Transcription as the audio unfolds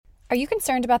Are you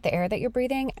concerned about the air that you're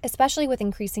breathing, especially with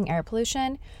increasing air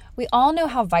pollution? We all know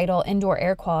how vital indoor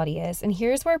air quality is, and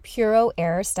here's where Puro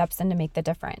Air steps in to make the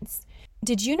difference.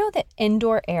 Did you know that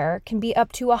indoor air can be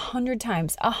up to 100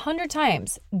 times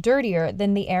dirtier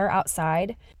than the air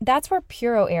outside? That's where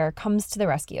Puro Air comes to the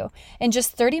rescue. In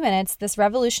just 30 minutes, this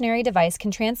revolutionary device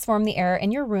can transform the air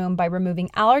in your room by removing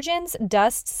allergens,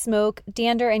 dust, smoke,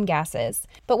 dander, and gases.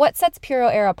 But what sets Puro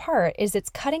Air apart is its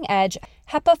cutting-edge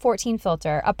HEPA 14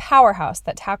 filter, a powerhouse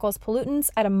that tackles pollutants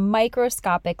at a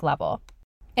microscopic level.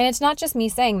 And it's not just me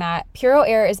saying that. Puro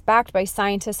Air is backed by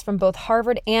scientists from both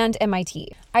Harvard and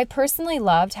MIT. I personally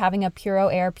loved having a Puro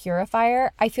Air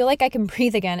purifier. I feel like I can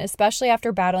breathe again, especially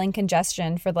after battling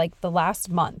congestion for the last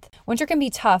month. Winter can be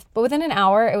tough, but within an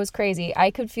hour, it was crazy.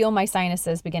 I could feel my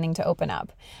sinuses beginning to open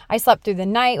up. I slept through the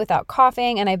night without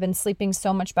coughing, and I've been sleeping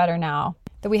so much better now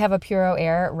that we have a Puro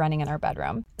Air running in our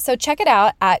bedroom. So check it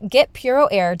out at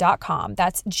getpuroair.com.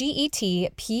 That's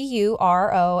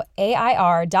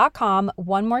GETPUROAIR.com.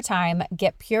 One more time,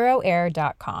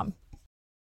 getpuroair.com.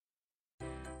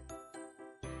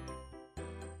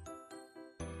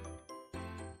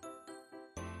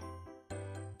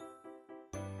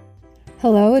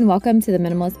 Hello and welcome to the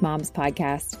Minimalist Moms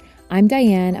podcast. I'm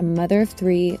Diane, a mother of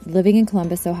 3 living in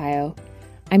Columbus, Ohio.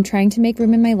 I'm trying to make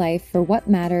room in my life for what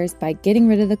matters by getting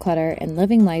rid of the clutter and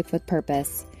living life with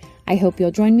purpose. I hope you'll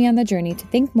join me on the journey to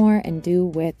think more and do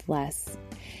with less.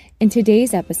 In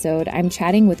today's episode, I'm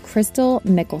chatting with Crystal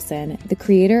Mickelson, the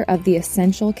creator of the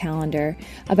Essential Calendar,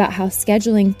 about how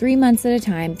scheduling 3 months at a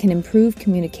time can improve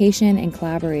communication and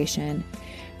collaboration.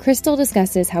 Crystal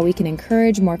discusses how we can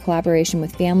encourage more collaboration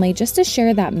with family just to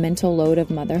share that mental load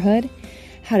of motherhood,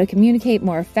 how to communicate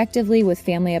more effectively with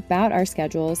family about our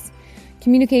schedules,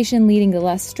 communication leading to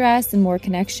less stress and more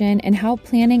connection, and how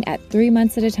planning at 3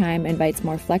 months at a time invites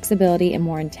more flexibility and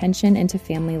more intention into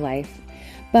family life.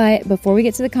 But before we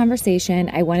get to the conversation,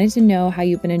 I wanted to know how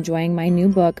you've been enjoying my new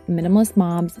book, Minimalist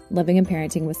Moms, Living and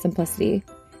Parenting with Simplicity.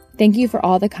 Thank you for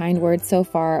all the kind words so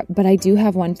far, but I do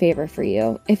have one favor for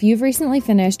you. If you've recently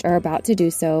finished or are about to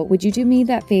do so, would you do me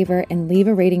that favor and leave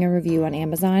a rating and review on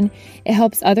Amazon? It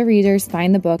helps other readers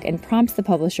find the book and prompts the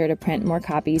publisher to print more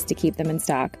copies to keep them in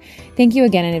stock. Thank you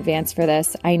again in advance for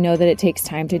this. I know that it takes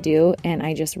time to do, and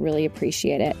I just really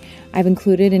appreciate it. I've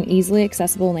included an easily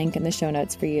accessible link in the show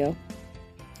notes for you.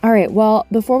 All right, well,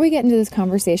 before we get into this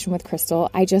conversation with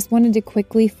Crystal, I just wanted to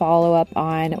quickly follow up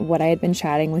on what I had been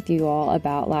chatting with you all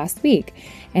about last week,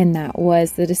 and that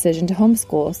was the decision to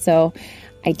homeschool. So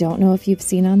I don't know if you've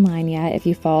seen online yet, if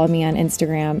you follow me on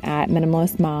Instagram at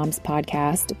Minimalist Moms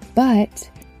Podcast, but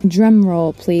drum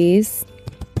roll, please.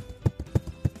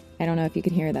 I don't know if you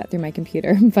can hear that through my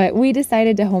computer, but we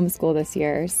decided to homeschool this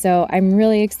year. So I'm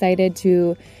really excited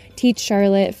to teach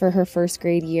Charlotte for her first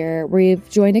grade year. We've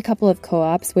joined a couple of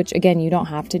co-ops, which again, you don't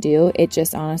have to do. It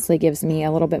just honestly gives me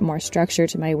a little bit more structure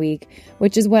to my week,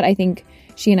 which is what I think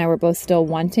she and I were both still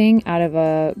wanting out of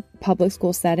a public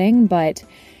school setting. But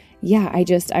yeah,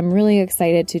 I'm really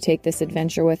excited to take this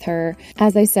adventure with her.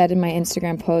 As I said in my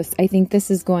Instagram post, I think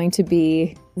this is going to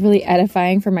be really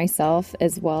edifying for myself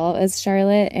as well as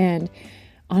Charlotte. And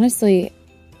honestly,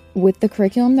 with the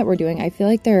curriculum that we're doing, I feel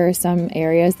like there are some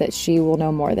areas that she will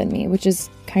know more than me, which is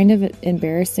kind of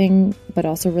embarrassing, but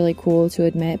also really cool to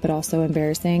admit, but also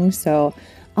embarrassing. So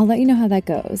I'll let you know how that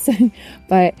goes.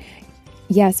 But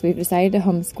yes, we've decided to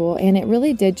homeschool, and it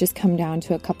really did just come down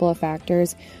to a couple of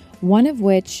factors. One of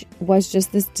which was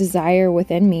just this desire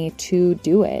within me to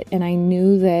do it. And I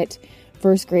knew that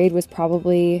first grade was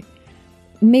probably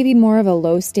maybe more of a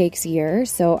low stakes year.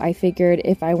 So I figured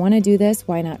if I want to do this,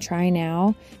 why not try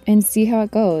now and see how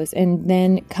it goes and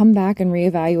then come back and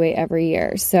reevaluate every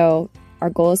year. So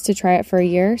our goal is to try it for a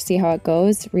year, see how it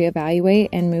goes, reevaluate,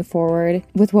 and move forward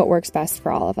with what works best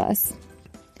for all of us.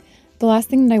 The last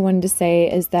thing that I wanted to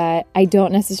say is that I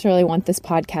don't necessarily want this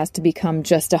podcast to become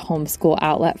just a homeschool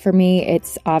outlet for me.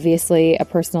 It's obviously a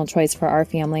personal choice for our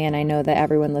family, and I know that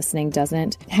everyone listening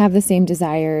doesn't have the same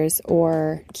desires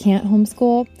or can't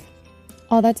homeschool.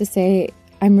 All that to say,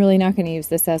 I'm really not going to use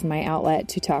this as my outlet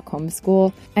to talk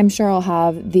homeschool. I'm sure I'll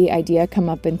have the idea come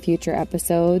up in future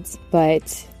episodes,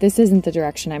 but this isn't the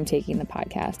direction I'm taking the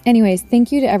podcast. Anyways,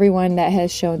 thank you to everyone that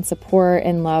has shown support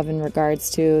and love in regards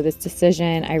to this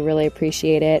decision. I really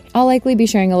appreciate it. I'll likely be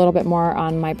sharing a little bit more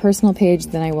on my personal page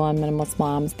than I will on Minimalist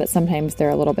Moms, but sometimes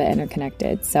they're a little bit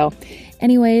interconnected. So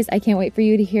anyways, I can't wait for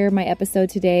you to hear my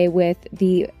episode today with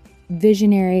the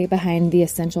visionary behind the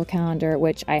Essential Calendar,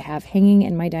 which I have hanging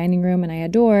in my dining room and I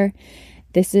adore.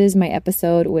 This is my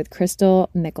episode with Crystal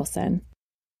Mickelson.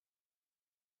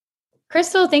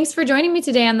 Crystal, thanks for joining me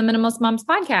today on the Minimalist Moms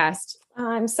podcast.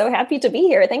 I'm so happy to be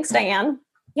here. Thanks, Diane.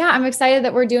 Yeah, I'm excited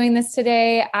that we're doing this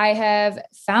today. I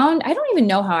don't even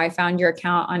know how I found your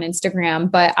account on Instagram,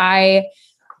 but I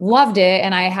loved it.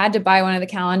 And I had to buy one of the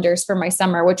calendars for my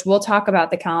summer, which we'll talk about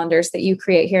the calendars that you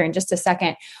create here in just a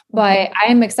second. But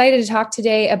I'm excited to talk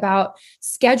today about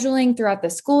scheduling throughout the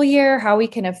school year, how we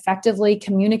can effectively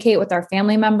communicate with our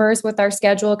family members with our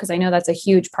schedule, because I know that's a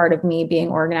huge part of me being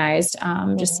organized,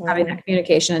 just having that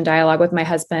communication and dialogue with my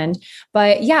husband.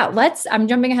 But yeah, I'm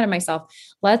jumping ahead of myself.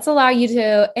 Let's allow you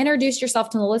to introduce yourself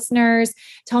to the listeners.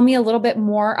 Tell me a little bit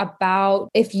more about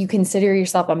if you consider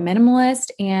yourself a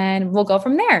minimalist, and we'll go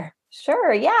from there.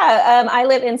 Sure. Yeah. I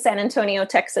live in San Antonio,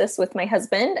 Texas with my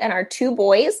husband and our two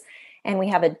boys, and we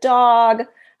have a dog.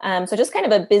 So just kind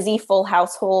of a busy, full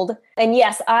household. And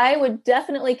yes, I would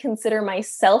definitely consider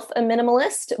myself a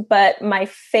minimalist, but my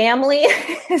family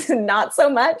is not so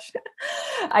much.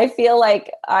 I feel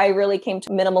like I really came to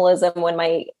minimalism when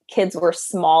my kids were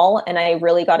small, and I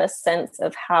really got a sense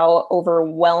of how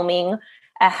overwhelming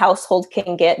a household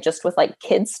can get just with like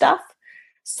kid stuff.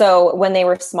 So when they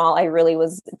were small, I really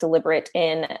was deliberate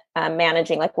in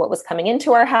managing like what was coming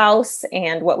into our house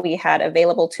and what we had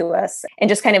available to us, and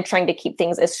just kind of trying to keep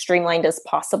things as streamlined as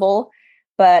possible.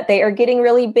 But they are getting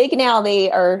really big now.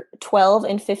 They are 12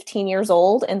 and 15 years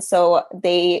old. And so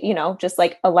they, just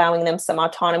like allowing them some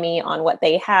autonomy on what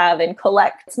they have and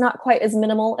collect. It's not quite as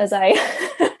minimal as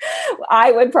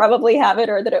I would probably have it,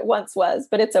 or that it once was,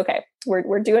 but it's okay.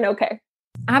 We're doing okay.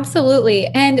 Absolutely.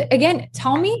 And again,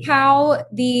 tell me how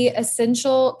the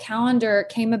Essential Calendar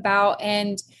came about.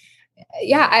 And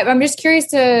yeah, I'm just curious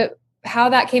to how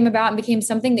that came about and became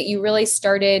something that you really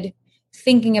started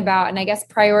thinking about, and I guess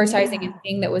prioritizing and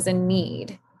seeing that was a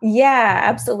need. Yeah,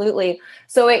 absolutely.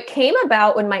 So it came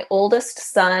about when my oldest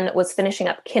son was finishing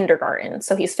up kindergarten.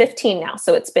 So he's 15 now.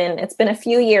 So it's been a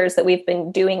few years that we've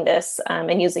been doing this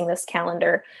and using this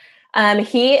calendar.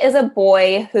 He is a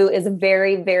boy who is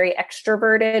very, very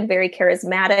extroverted, very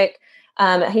charismatic.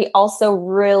 He also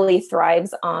really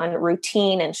thrives on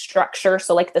routine and structure.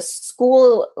 So like the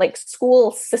school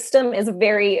system is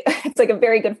it's like a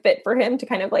very good fit for him to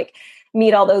kind of like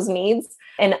meet all those needs.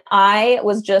 And I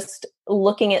was just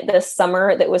looking at this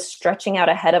summer that was stretching out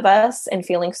ahead of us and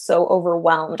feeling so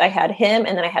overwhelmed. I had him,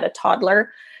 and then I had a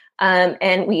toddler.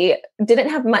 And we didn't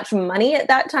have much money at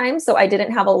that time. So I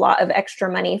didn't have a lot of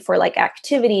extra money for like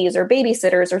activities or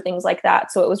babysitters or things like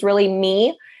that. So it was really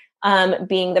me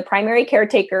being the primary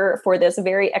caretaker for this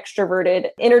very extroverted,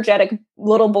 energetic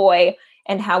little boy,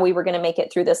 and how we were going to make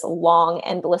it through this long,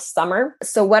 endless summer.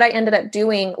 So what I ended up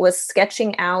doing was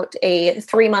sketching out a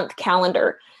 3-month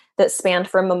calendar that spanned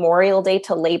from Memorial Day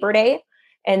to Labor Day.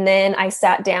 And then I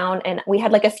sat down, and we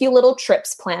had like a few little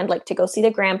trips planned, like to go see the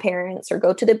grandparents or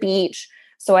go to the beach.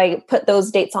 So I put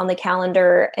those dates on the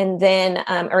calendar, and then,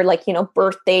 or like,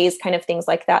 birthdays, kind of things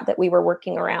like that we were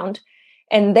working around.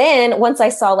 And then once I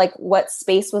saw like what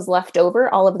space was left over,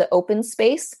 all of the open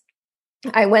space,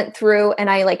 I went through and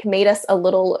I like made us a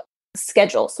little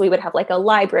schedule. So we would have like a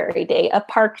library day, a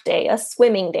park day, a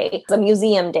swimming day, a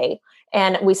museum day.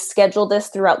 And we scheduled this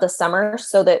throughout the summer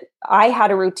so that I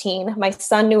had a routine. My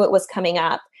son knew it was coming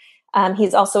up.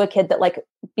 He's also a kid that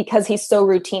because he's so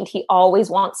routine, he always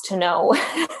wants to know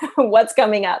what's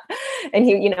coming up. And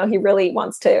he really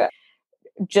wants to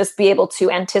just be able to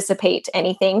anticipate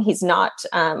anything. He's not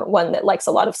one that likes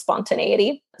a lot of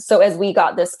spontaneity. So as we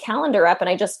got this calendar up, and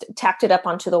I just tacked it up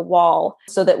onto the wall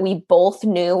so that we both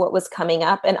knew what was coming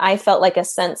up. And I felt like a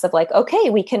sense of like, okay,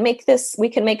 we can make this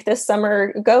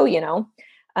summer go,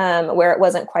 where it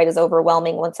wasn't quite as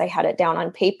overwhelming once I had it down on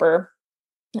paper.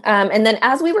 And then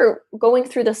as we were going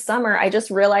through the summer, I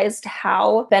just realized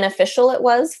how beneficial it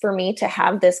was for me to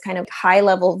have this kind of high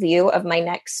level view of my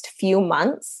next few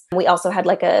months. We also had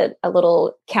like a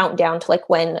little countdown to like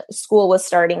when school was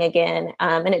starting again.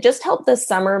 And it just helped the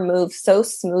summer move so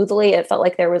smoothly. It felt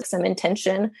like there was some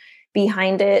intention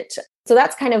behind it. So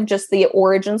that's kind of just the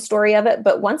origin story of it.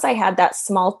 But once I had that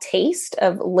small taste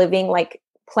of living, like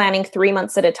planning 3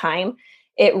 months at a time,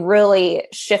 it really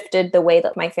shifted the way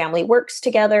that my family works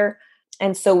together.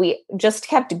 And so we just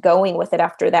kept going with it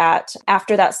after that.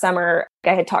 After that summer, I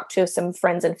had talked to some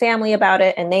friends and family about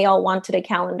it, and they all wanted a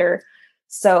calendar.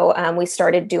 So we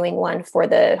started doing one for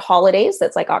the holidays.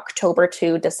 That's like October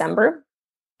to December.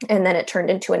 And then it turned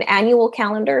into an annual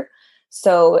calendar.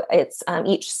 So it's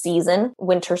each season,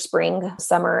 winter, spring,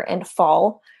 summer, and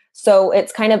fall. So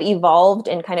it's kind of evolved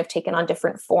and kind of taken on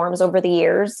different forms over the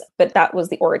years, but that was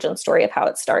the origin story of how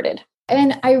it started.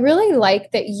 And I really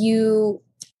like that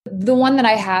the one that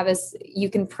I have is you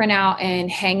can print out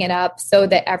and hang it up so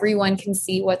that everyone can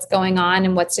see what's going on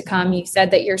and what's to come. You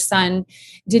said that your son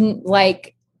didn't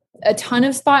like a ton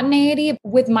of spontaneity.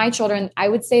 With my children, I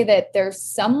would say that they're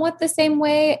somewhat the same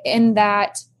way in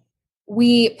that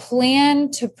we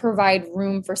plan to provide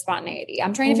room for spontaneity.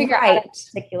 I'm trying to figure out how to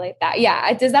articulate that.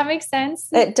 Yeah. Does that make sense?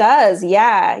 It does.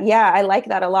 Yeah. Yeah. I like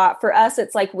that a lot. For us,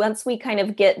 it's like once we kind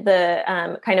of get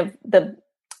the kind of the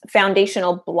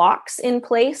foundational blocks in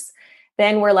place,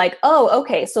 then we're like, oh,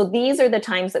 okay. So these are the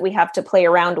times that we have to play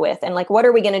around with. And like, what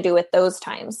are we going to do with those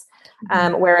times?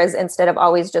 Whereas instead of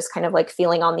always just kind of like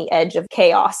feeling on the edge of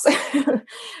chaos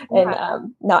and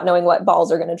not knowing what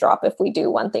balls are going to drop if we do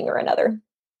one thing or another.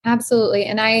 Absolutely.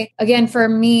 And again, for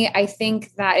me, I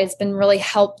think that it's been really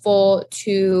helpful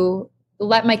to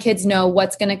let my kids know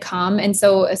what's going to come. And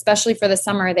so, especially for the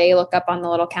summer, they look up on the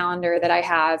little calendar that I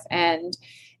have and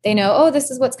they know, oh,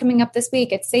 this is what's coming up this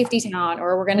week. It's safety town,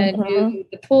 or we're going to do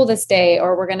the pool this day,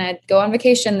 or we're going to go on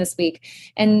vacation this week.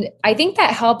 And I think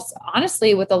that helps,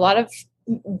 honestly, with a lot of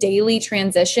daily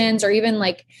transitions, or even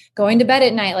like going to bed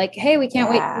at night, like, hey, we can't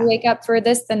wait to wake up for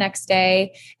this the next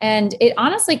day. And it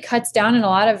honestly cuts down on a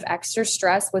lot of extra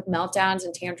stress with meltdowns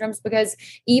and tantrums, because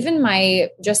even my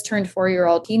just turned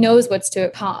 4-year-old, he knows what's to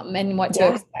come and what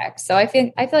to expect. So I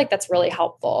feel like that's really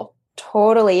helpful.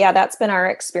 Totally. Yeah, that's been our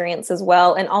experience as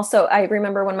well. And also, I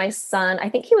remember when my son, I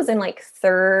think he was in like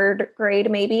 3rd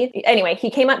grade, maybe. Anyway, he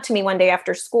came up to me one day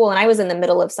after school and I was in the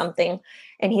middle of something.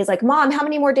 And he's like, Mom, how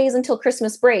many more days until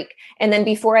Christmas break? And then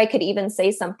before I could even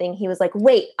say something, he was like,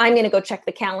 wait, I'm going to go check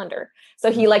the calendar.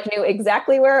 So he like knew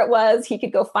exactly where it was. He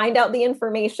could go find out the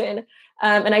information.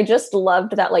 And I just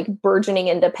loved that like burgeoning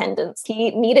independence.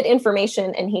 He needed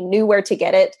information and he knew where to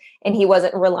get it. And he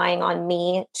wasn't relying on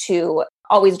me to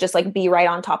always just like be right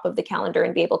on top of the calendar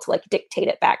and be able to like dictate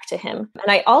it back to him.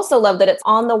 And I also love that it's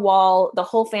on the wall. The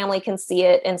whole family can see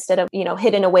it instead of,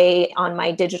 hidden away on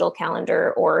my digital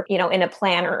calendar or, in a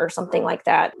planner or something like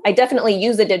that. I definitely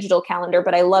use a digital calendar,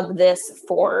 but I love this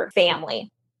for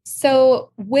family.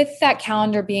 So with that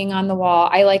calendar being on the wall,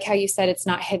 I like how you said it's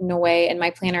not hidden away in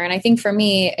my planner. And I think for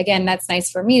me, again, that's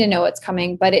nice for me to know what's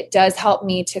coming, but it does help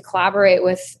me to collaborate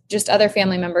with just other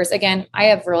family members. Again, I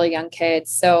have really young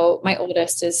kids. So my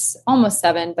oldest is almost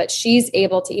 7, but she's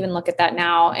able to even look at that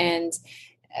now and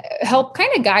help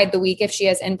kind of guide the week if she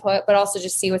has input, but also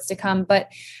just see what's to come. But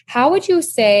how would you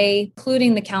say,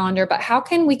 including the calendar, but how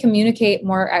can we communicate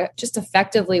more just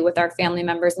effectively with our family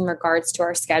members in regards to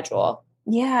our schedule?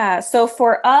 Yeah. So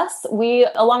for us,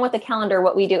 along with the calendar,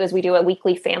 what we do is we do a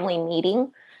weekly family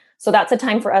meeting. So that's a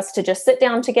time for us to just sit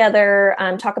down together,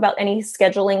 talk about any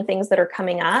scheduling things that are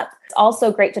coming up. It's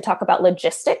also great to talk about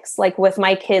logistics. Like with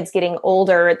my kids getting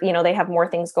older, they have more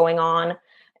things going on.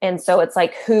 And so it's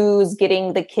like, who's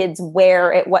getting the kids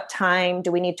where at what time?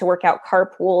 Do we need to work out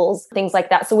carpools, things like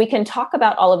that? So we can talk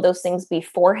about all of those things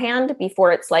beforehand,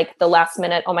 before it's like the last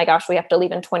minute, oh my gosh, we have to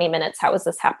leave in 20 minutes. How is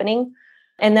this happening?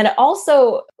 And then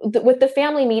also with the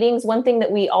family meetings, one thing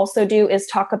that we also do is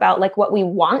talk about like what we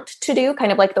want to do,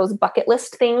 kind of like those bucket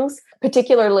list things,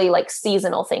 particularly like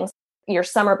seasonal things, your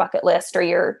summer bucket list or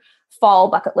your fall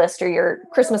bucket list or your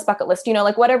Christmas bucket list,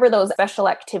 like whatever those special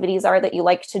activities are that you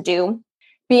like to do.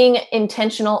 Being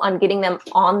intentional on getting them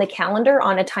on the calendar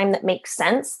on a time that makes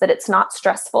sense, that it's not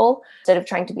stressful, instead of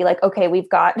trying to be like, okay, we've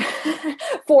got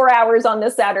 4 hours on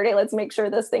this Saturday. Let's make sure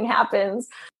this thing happens.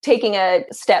 Taking a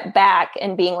step back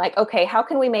and being like, okay, how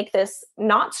can we make this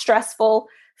not stressful,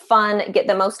 fun, get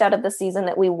the most out of the season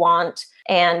that we want,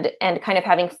 and kind of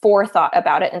having forethought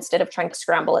about it instead of trying to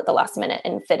scramble at the last minute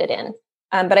and fit it in.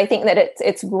 But I think that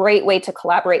it's a great way to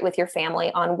collaborate with your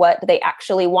family on what they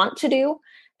actually want to do.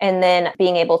 And then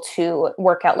being able to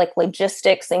work out like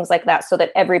logistics, things like that, so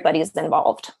that everybody's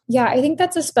involved. Yeah, I think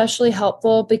that's especially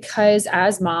helpful because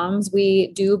as moms,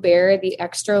 we do bear the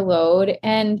extra load.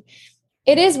 And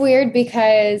it is weird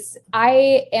because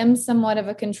I am somewhat of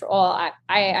a control. I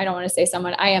don't want to say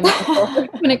someone, I am a control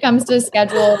when it comes to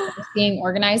schedule, being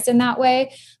organized in that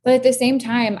way. But at the same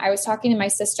time, I was talking to my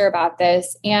sister about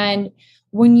this, and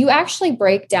when you actually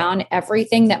break down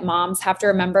everything that moms have to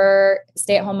remember,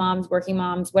 stay-at-home moms, working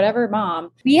moms, whatever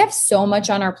mom, we have so much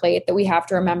on our plate that we have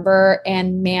to remember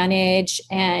and manage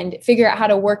and figure out how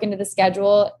to work into the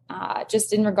schedule,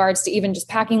 just in regards to even just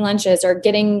packing lunches or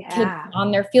getting kids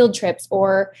on their field trips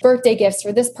or birthday gifts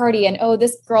for this party. And, oh,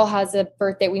 this girl has a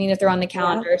birthday we need to throw on the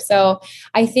calendar. Yeah. So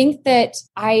I think that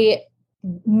I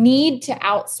need to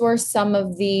outsource some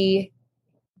of the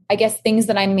things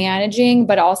that I'm managing,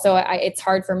 but also it's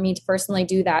hard for me to personally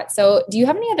do that. So do you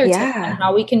have any other tips on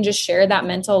how we can just share that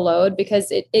mental load?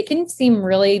 Because it can seem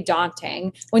really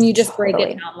daunting when you just break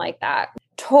it down like that.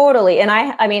 Totally. And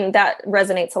I mean, that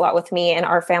resonates a lot with me and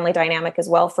our family dynamic as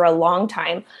well for a long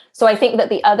time. So I think that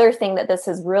the other thing that this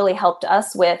has really helped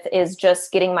us with is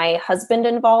just getting my husband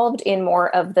involved in more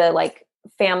of the like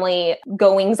family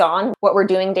goings on, what we're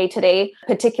doing day to day,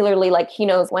 particularly like he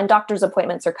knows when doctor's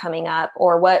appointments are coming up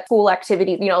or what school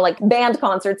activities, like band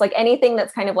concerts, like anything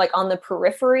that's kind of like on the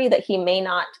periphery that he may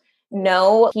not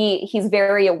know. He's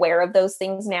very aware of those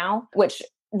things now, which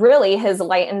really has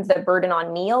lightened the burden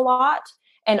on me a lot.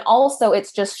 And also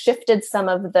it's just shifted some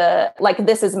of the, like,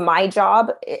 this is my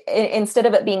job. Instead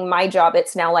of it being my job,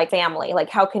 it's now like family. Like,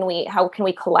 how can we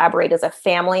collaborate as a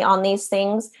family on these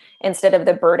things instead of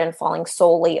the burden falling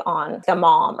solely on the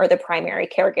mom or the primary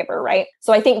caregiver, right?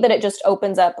 So I think that it just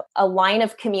opens up a line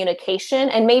of communication,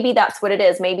 and maybe that's what it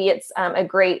is. Maybe it's a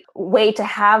great way to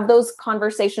have those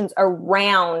conversations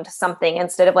around something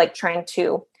instead of like trying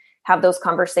to have those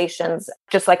conversations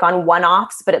just like on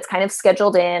one-offs, but it's kind of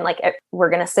scheduled in, like we're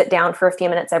going to sit down for a few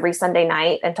minutes every Sunday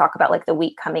night and talk about like the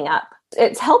week coming up.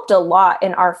 It's helped a lot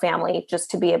in our family just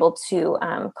to be able to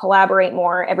collaborate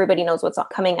more. Everybody knows what's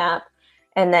coming up.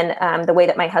 And then the way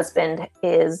that my husband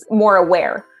is more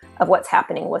aware of what's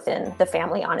happening within the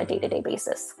family on a day-to-day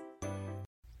basis.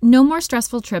 No more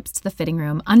stressful trips to the fitting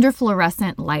room under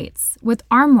fluorescent lights. With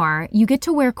Armoire, you get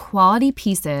to wear quality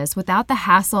pieces without the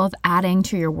hassle of adding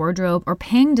to your wardrobe or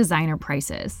paying designer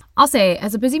prices. I'll say,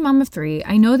 as a busy mom of 3,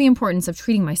 I know the importance of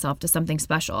treating myself to something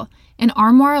special, and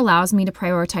Armoire allows me to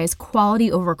prioritize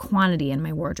quality over quantity in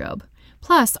my wardrobe.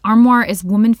 Plus, Armoire is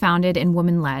woman-founded and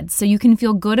woman-led, so you can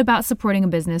feel good about supporting a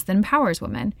business that empowers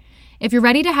women. If you're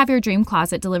ready to have your dream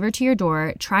closet delivered to your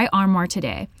door, try Armoire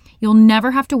today. You'll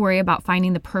never have to worry about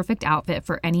finding the perfect outfit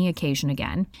for any occasion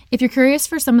again. If you're curious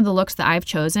for some of the looks that I've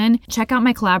chosen, check out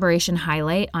my collaboration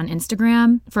highlight on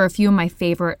Instagram for a few of my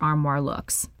favorite Armoire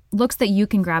looks. Looks that you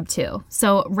can grab too.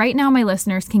 So right now my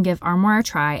listeners can give Armoire a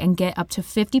try and get up to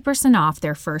 50% off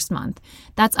their first month.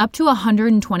 That's up to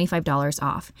 $125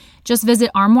 off. Just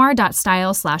visit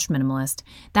armoire.style/minimalist.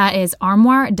 That is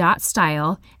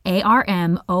armoire.style,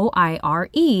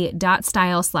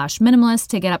 ARMOIRE.style/minimalist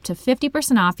to get up to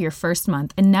 50% off your first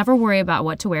month and never worry about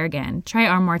what to wear again. Try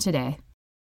Armoire today.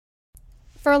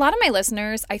 For a lot of my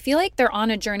listeners, I feel like they're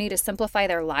on a journey to simplify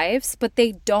their lives, but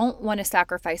they don't want to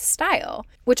sacrifice style,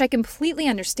 which I completely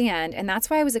understand, and that's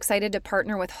why I was excited to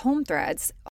partner with Home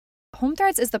Threads. Home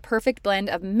Threads is the perfect blend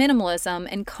of minimalism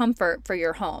and comfort for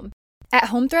your home. At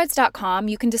homethreads.com,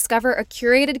 you can discover a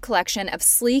curated collection of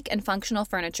sleek and functional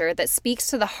furniture that speaks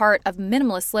to the heart of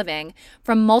minimalist living,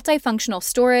 from multifunctional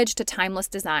storage to timeless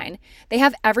design. They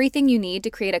have everything you need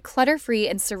to create a clutter-free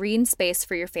and serene space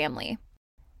for your family.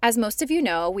 As most of you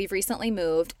know, we've recently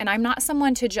moved, and I'm not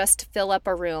someone to just fill up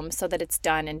a room so that it's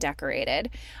done and decorated.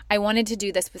 I wanted to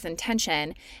do this with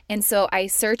intention, and so I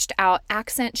searched out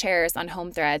accent chairs on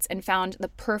Home Threads and found the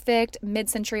perfect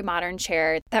mid-century modern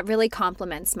chair that really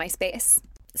complements my space.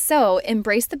 So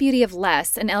embrace the beauty of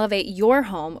less and elevate your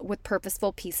home with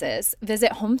purposeful pieces.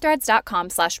 Visit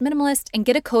homethreads.com/minimalist and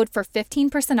get a code for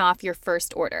 15% off your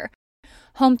first order.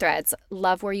 Home Threads,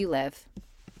 love where you live.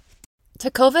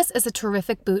 Tecovas is a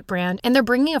terrific boot brand, and they're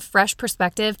bringing a fresh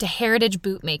perspective to heritage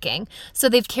boot making. So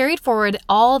they've carried forward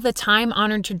all the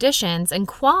time-honored traditions and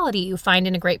quality you find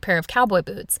in a great pair of cowboy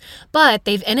boots, but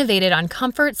they've innovated on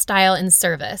comfort, style, and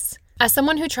service. As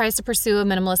someone who tries to pursue a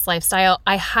minimalist lifestyle,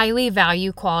 I highly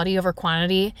value quality over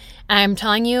quantity, and I'm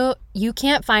telling you, you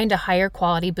can't find a higher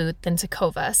quality boot than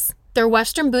Tecovas. Their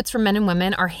Western boots for men and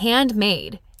women are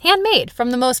handmade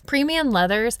from the most premium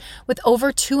leathers with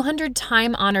over 200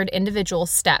 time-honored individual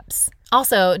steps.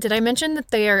 Also, did I mention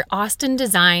that they are Austin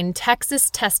designed,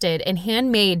 Texas tested, and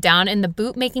handmade down in the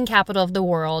boot-making capital of the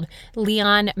world,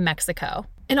 Leon, Mexico.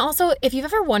 And also, if you've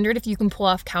ever wondered if you can pull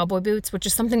off cowboy boots, which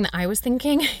is something that I was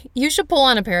thinking, you should pull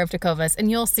on a pair of Tecovas and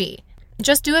you'll see.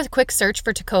 Just do a quick search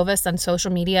for Tecovas on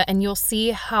social media and you'll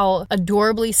see how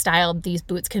adorably styled these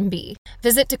boots can be.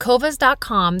 Visit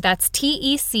tecovas.com, that's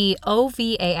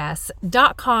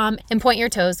TECOVAS.com, and point your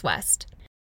toes west.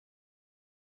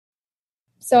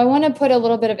 So I want to put a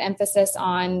little bit of emphasis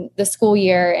on the school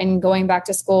year and going back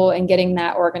to school and getting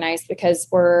that organized because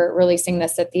we're releasing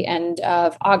this at the end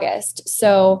of August.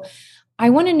 So I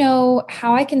want to know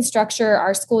how I can structure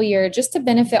our school year just to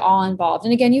benefit all involved.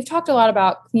 And again, you've talked a lot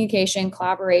about communication,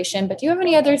 collaboration, but do you have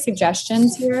any other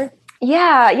suggestions here?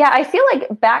 Yeah. I feel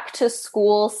like back to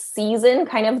school season,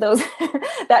 kind of those,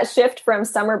 that shift from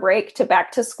summer break to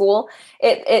back to school,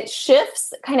 it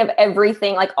shifts kind of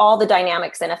everything, like all the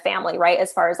dynamics in a family, right?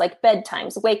 As far as like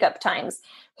bedtimes, wake up times,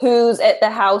 who's at the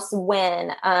house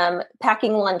when,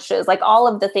 packing lunches, like all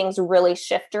of the things really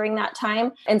shift during that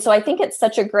time. And so I think it's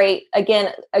such a great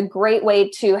way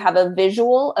to have a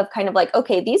visual of kind of like,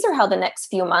 okay, these are how the next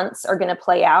few months are going to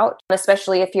play out,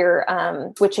 especially if you're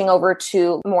switching over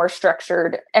to more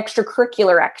structured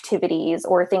extracurricular activities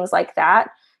or things like that.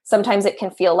 Sometimes it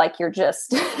can feel like you're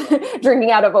just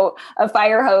drinking out of a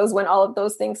fire hose when all of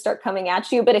those things start coming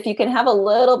at you. But if you can have a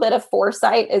little bit of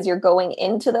foresight as you're going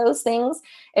into those things,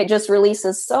 it just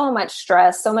releases so much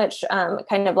stress, so much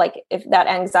kind of like if that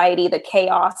anxiety, the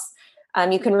chaos,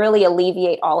 you can really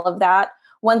alleviate all of that.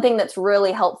 One thing that's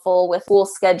really helpful with school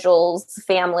schedules,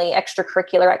 family,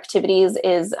 extracurricular activities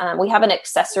is we have an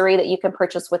accessory that you can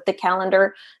purchase with the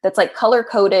calendar that's like color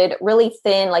coded, really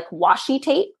thin, like washi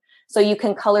tape. So you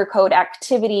can color code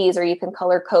activities or you can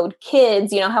color code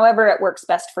kids, however it works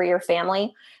best for your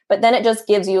family. But then it just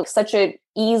gives you such an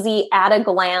easy at a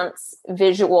glance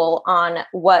visual on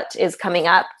what is coming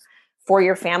up for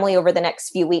your family over the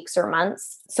next few weeks or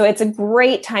months. So it's a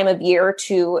great time of year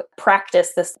to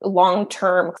practice this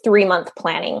long-term 3-month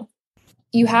planning.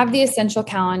 You have the Essential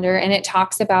Calendar and it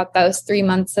talks about those 3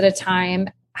 months at a time.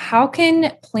 How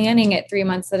can planning it 3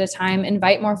 months at a time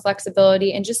invite more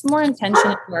flexibility and just more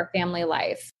intention into our family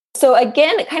life? So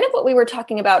again, kind of what we were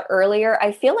talking about earlier,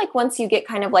 I feel like once you get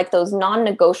kind of like those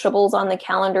non-negotiables on the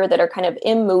calendar that are kind of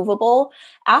immovable,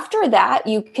 after that,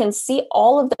 you can see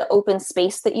all of the open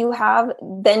space that you have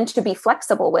then to be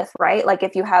flexible with, right? Like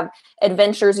if you have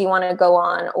adventures you want to go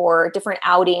on or different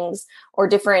outings or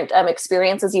different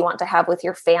experiences you want to have with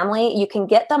your family, you can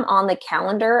get them on the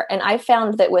calendar. And I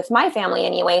found that with my family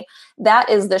anyway, that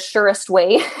is the surest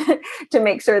way to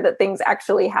make sure that things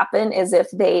actually happen is if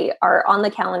they are on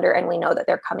the calendar and we know that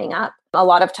they're coming up. A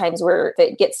lot of times where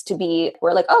it gets to be,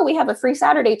 we're like, oh, we have a free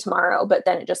Saturday tomorrow, but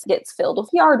then it just gets filled with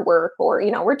yard work or,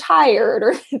 we're tired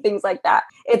or things like that.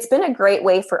 It's been a great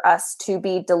way for us to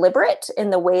be deliberate in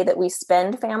the way that we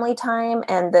spend family time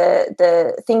and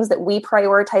the things that we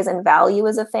prioritize and value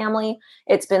as a family.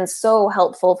 It's been so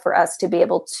helpful for us to be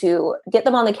able to get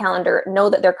them on the calendar, know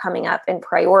that they're coming up and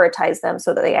prioritize them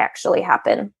so that they actually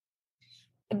happen.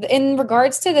 In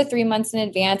regards to the 3 months in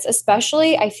advance,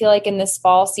 especially I feel like in this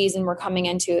fall season we're coming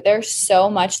into, there's so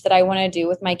much that I want to do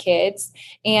with my kids.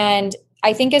 And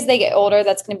I think as they get older,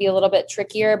 that's going to be a little bit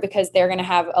trickier because they're going to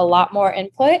have a lot more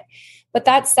input. But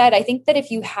that said, I think that if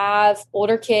you have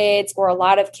older kids or a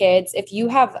lot of kids, if you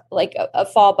have like a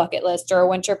fall bucket list or a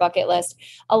winter bucket list,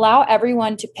 allow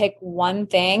everyone to pick one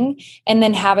thing and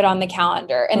then have it on the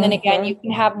calendar. And then again, you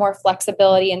can have more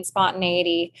flexibility and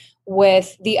spontaneity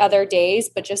with the other days,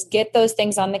 but just get those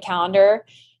things on the calendar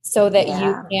so that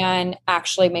you can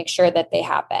actually make sure that they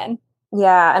happen.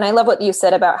 Yeah. And I love what you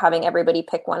said about having everybody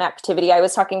pick one activity. I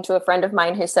was talking to a friend of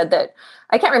mine who said that,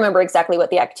 I can't remember exactly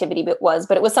what the activity was,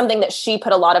 but it was something that she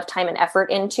put a lot of time and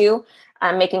effort into,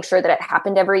 making sure that it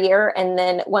happened every year. And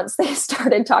then once they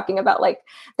started talking about like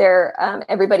their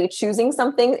everybody choosing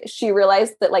something, she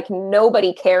realized that like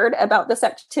nobody cared about this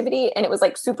activity and it was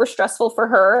like super stressful for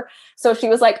her. So she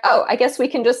was like, oh, I guess we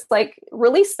can just like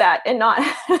release that and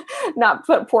not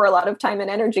pour a lot of time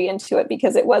and energy into it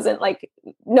because it wasn't like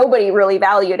nobody really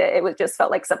valued it. It was just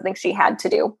felt like something she had to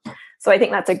do. So I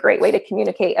think that's a great way to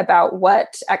communicate about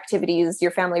what activities your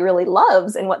family really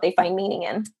loves and what they find meaning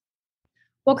in.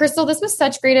 Well, Crystal, this was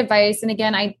such great advice. And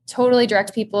again, I totally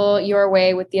direct people your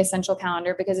way with the Essential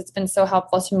Calendar because it's been so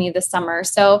helpful to me this summer.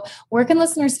 So where can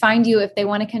listeners find you if they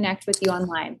want to connect with you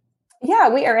online? Yeah,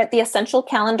 we are at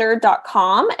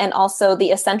theessentialcalendar.com and also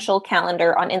the Essential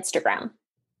Calendar on Instagram.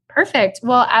 Perfect.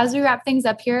 Well, as we wrap things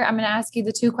up here, I'm going to ask you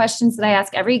the 2 questions that I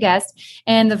ask every guest.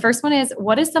 And the first one is,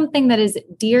 what is something that is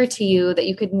dear to you that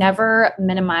you could never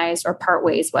minimize or part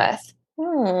ways with?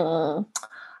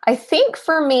 I think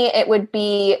for me, it would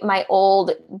be my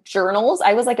old journals.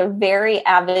 I was like a very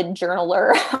avid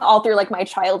journaler all through like my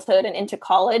childhood and into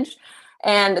college.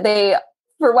 And they,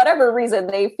 for whatever reason,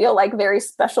 they feel like very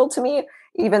special to me,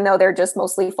 even though they're just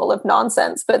mostly full of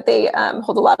nonsense, but they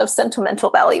hold a lot of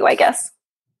sentimental value, I guess.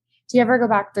 Do you ever go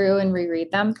back through and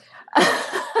reread them?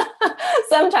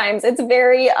 Sometimes it's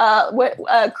very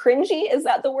cringy. Is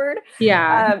that the word?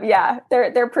 Yeah. Yeah.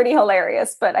 They're pretty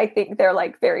hilarious, but I think they're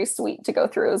like very sweet to go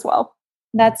through as well.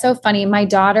 That's so funny. My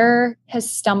daughter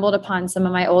has stumbled upon some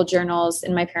of my old journals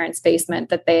in my parents' basement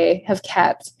that they have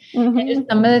kept. Mm-hmm. And just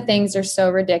some of the things are so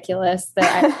ridiculous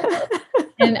that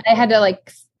I had to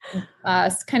like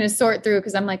kind of sort through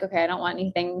because I'm like, okay, I don't want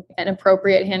anything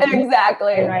inappropriate.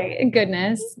 Exactly. Right.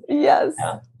 Goodness. Yes.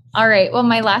 Yeah. All right. Well,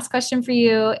 my last question for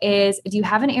you is, do you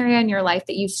have an area in your life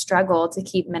that you struggle to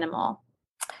keep minimal?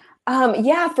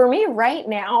 Yeah, for me right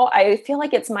now, I feel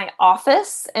like it's my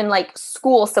office and like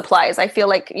school supplies. I feel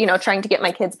like, trying to get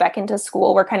my kids back into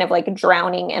school, we're kind of like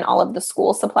drowning in all of the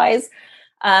school supplies.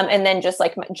 And then just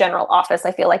like my general office,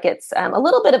 I feel like it's a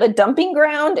little bit of a dumping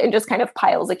ground and just kind of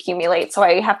piles accumulate. So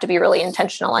I have to be really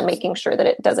intentional on making sure that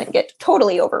it doesn't get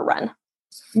totally overrun.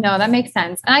 No, that makes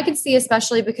sense. And I could see,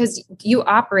 especially because you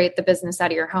operate the business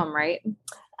out of your home, right?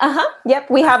 Yep.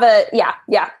 We have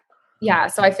Yeah.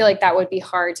 So I feel like that would be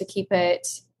hard to keep it.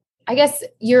 I guess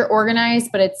you're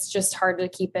organized, but it's just hard to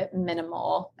keep it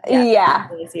minimal. Yeah.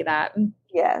 I see that.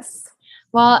 Yes.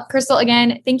 Well, Crystal,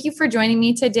 again, thank you for joining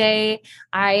me today.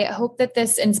 I hope that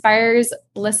this inspires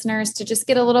listeners to just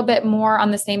get a little bit more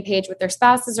on the same page with their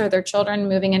spouses or their children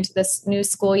moving into this new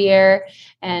school year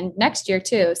and next year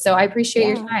too. So I appreciate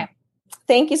your time.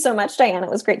 Thank you so much, Diane. It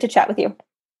was great to chat with you.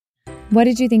 What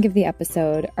did you think of the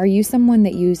episode? Are you someone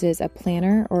that uses a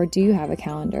planner or do you have a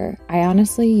calendar? I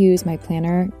honestly use my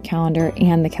planner, calendar,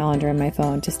 and the calendar in my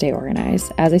phone to stay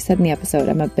organized. As I said in the episode,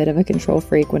 I'm a bit of a control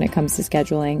freak when it comes to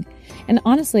scheduling. And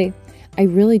honestly, I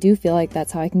really do feel like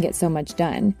that's how I can get so much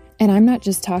done. And I'm not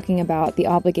just talking about the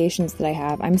obligations that I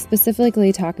have. I'm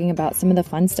specifically talking about some of the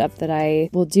fun stuff that I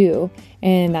will do.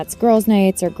 And that's girls'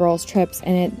 nights or girls' trips.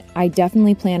 And I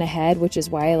definitely plan ahead, which is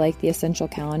why I like the Essential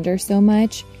Calendar so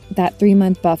much. That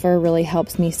 3-month buffer really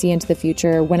helps me see into the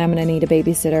future when I'm going to need a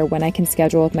babysitter, when I can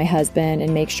schedule with my husband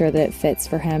and make sure that it fits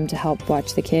for him to help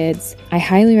watch the kids. I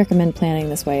highly recommend planning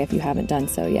this way if you haven't done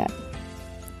so yet.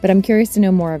 But I'm curious to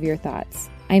know more of your thoughts.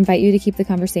 I invite you to keep the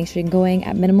conversation going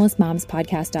at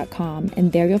minimalistmomspodcast.com,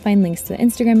 and there you'll find links to the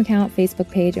Instagram account, Facebook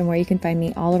page, and where you can find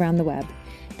me all around the web.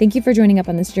 Thank you for joining up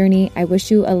on this journey. I wish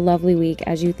you a lovely week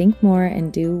as you think more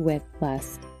and do with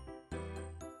less.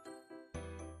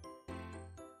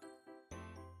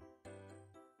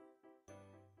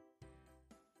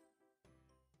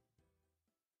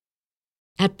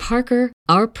 At Parker,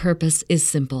 our purpose is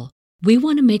simple. We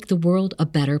want to make the world a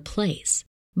better place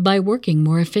by working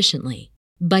more efficiently,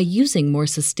 by using more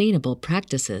sustainable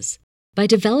practices, by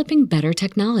developing better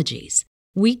technologies.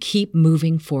 We keep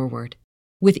moving forward.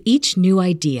 With each new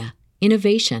idea,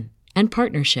 innovation, and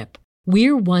partnership,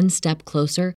 we're one step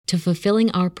closer to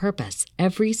fulfilling our purpose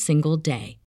every single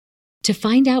day. To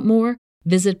find out more,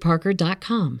 visit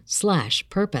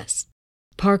parker.com/purpose.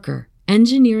 Parker,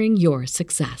 engineering your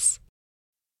success.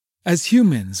 As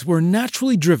humans, we're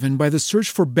naturally driven by the search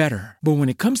for better. But when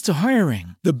it comes to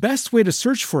hiring, the best way to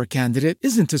search for a candidate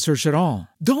isn't to search at all.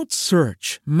 Don't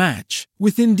search, match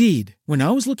with Indeed. When I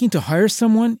was looking to hire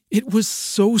someone, it was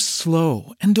so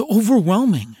slow and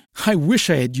overwhelming. I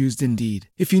wish I had used Indeed.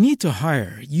 If you need to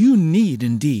hire, you need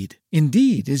Indeed.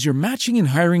 Indeed is your matching and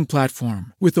hiring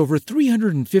platform with over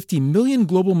 350 million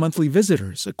global monthly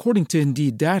visitors, according to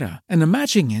Indeed data, and a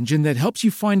matching engine that helps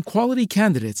you find quality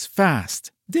candidates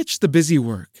fast. Ditch the busy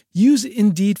work. Use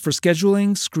Indeed for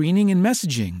scheduling, screening, and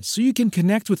messaging so you can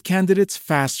connect with candidates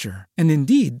faster. And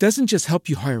Indeed doesn't just help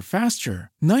you hire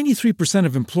faster. 93%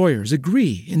 of employers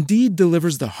agree Indeed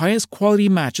delivers the highest quality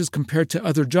matches compared to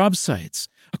other job sites,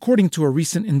 according to a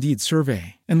recent Indeed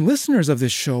survey. And listeners of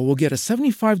this show will get a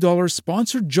 $75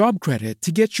 sponsored job credit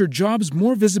to get your jobs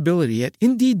more visibility at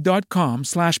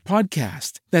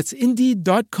Indeed.com/podcast. That's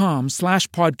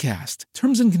Indeed.com/podcast.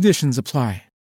 Terms and conditions apply.